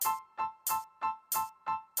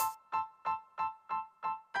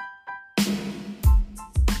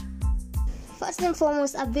first and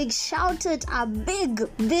foremost, a big shout out,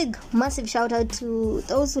 massive shout out to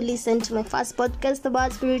those who listened to my first podcast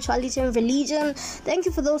about spirituality and religion. Thank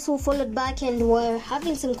you for those who followed back and were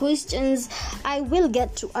having some questions. I will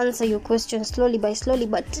get to answer your questions slowly by slowly,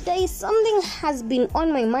 but today something has been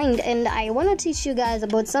on my mind and I want to teach you guys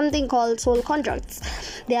about something called soul contracts.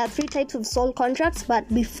 There are 3 types of soul contracts, but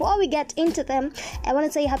before we get into them, I want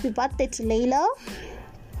to say happy birthday to Layla.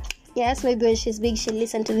 Yes, maybe when she's big she'll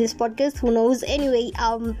listen to this podcast, who knows. Anyway,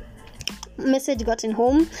 message gotten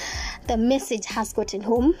home. The message has gotten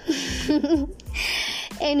home.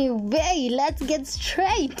 Anyway, let's get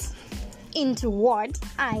straight into what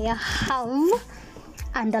I have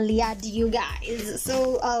underlaid you guys.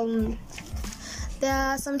 So there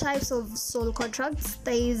are some types of soul contracts.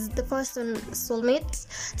 There is the first one, soulmate,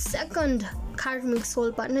 second, karmic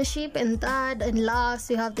soul partnership, and third and last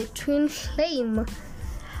we have the twin flame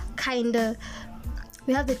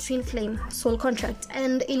soul contract.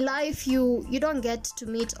 And in life you don't get to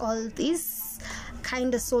meet all these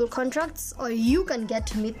kind of soul contracts, or you can get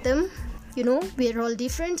to meet them. We're all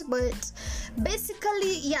different, but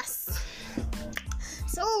basically yes.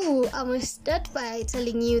 So I will start by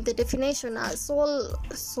telling you the definition. Soul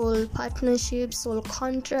partnership, soul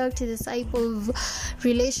contract is a type of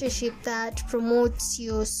relationship that promotes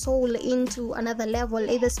your soul into another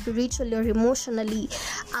level, either spiritually or emotionally.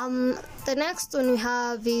 The next one we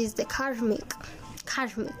have is the karmic.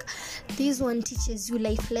 This one teaches you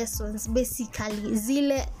life lessons, basically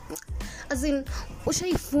zile as in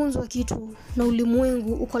ushaifunzwa kitu na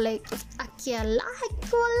ulimwengu uko like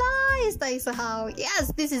how.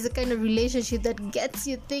 Yes, this is the kind of relationship that gets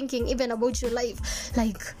you thinking even about your life,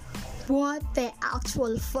 like what the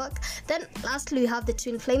actual fuck. Then lastly we have the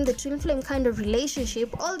twin flame kind of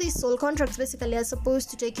relationship. All these soul contracts basically are supposed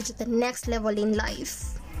to take you to the next level in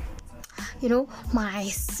life. My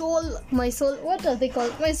soul, what are they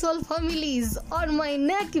called? My soul family is on my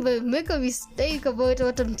neck if I make a mistake about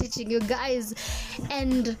what I'm teaching you guys.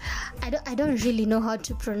 And I don't really know how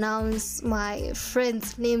to pronounce my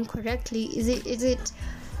friend's name correctly. Is it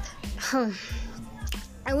I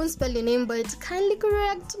won't spell your name, but kindly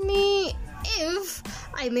correct me if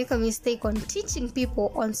I make a mistake on teaching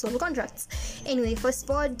people on soul contracts. Anyway, fast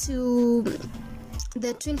forward to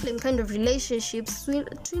the twin flame kind of relationships.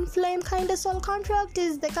 Twin flame kind of soul contract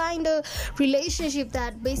is the kind of relationship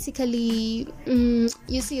that basically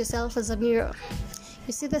you see yourself as a mirror.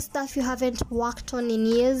 You see the stuff you haven't worked on in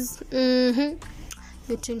years. Your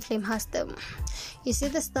twin flame has them. You see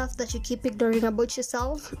the stuff that you keep ignoring about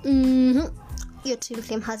yourself. Your twin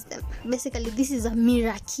flame has them. Basically, this is a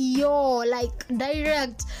miracle, like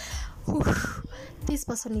direct. This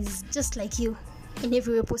person is just like you in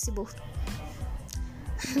every way possible.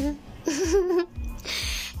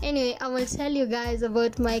 Anyway, I will tell you guys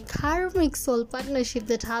about my karmic soul partnership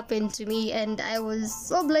that happened to me, and I was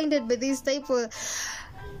so blinded by this type of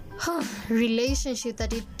relationship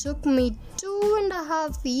that it took me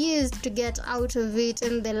 2.5 years to get out of it.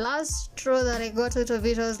 And the last straw that I got out of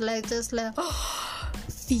it was just like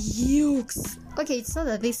Fuchs. Okay, it's not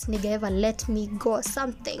that this nigga ever let me go or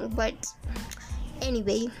something, but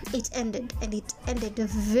anyway, it ended, and it ended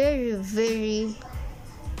very, very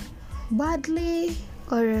badly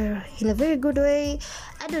or in a very good way.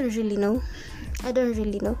 I don't really know. I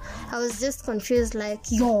was just confused, like,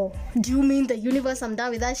 yo, do you mean the universe I'm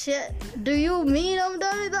done with that shit? Do you mean I'm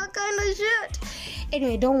done with that kind of shit?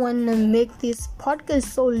 Anyway, I don't want to make this podcast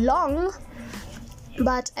so long,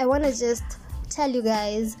 but I want to just tell you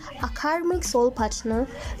guys, a karmic soul partner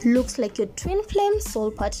looks like your twin flame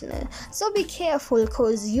soul partner. So be careful,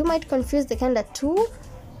 because you might confuse the kind of two.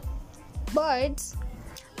 But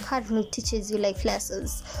karmic teaches you life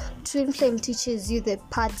lessons. Twin flame teaches you the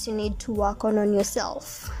parts you need to work on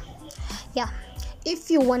yourself. Yeah. If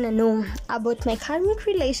you want to know about my karmic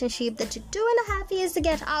relationship that took 2.5 years to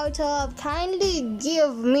get out of, kindly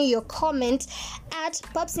give me your comment at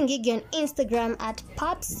PopsingGigi on Instagram at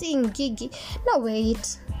PopsingGigi. No,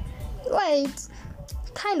 wait.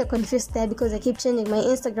 Kind of confused there because I keep changing my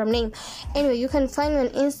Instagram name. Anyway, you can find me on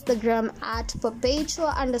Instagram at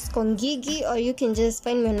perpetua_gigi, or you can just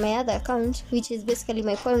find me on my other account, which is basically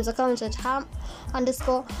my poems account at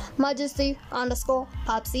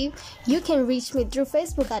ham_majesty_popsy. You can reach me through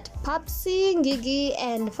Facebook at PopsingGigi.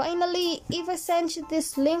 And finally, if I sent you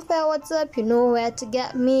this link via WhatsApp, you know where to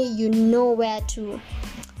get me, you know where to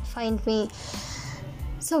find me.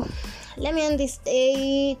 So let me end this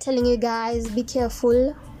day telling you guys, be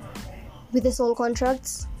careful with the soul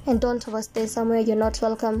contracts and don't ever stay somewhere you're not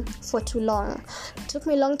welcome for too long. It took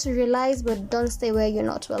me long to realize, but don't stay where you're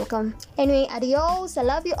not welcome. Anyway, adios. I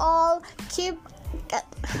love you all. Keep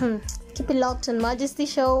Keep it locked on Majesty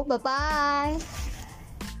Show. Bye bye.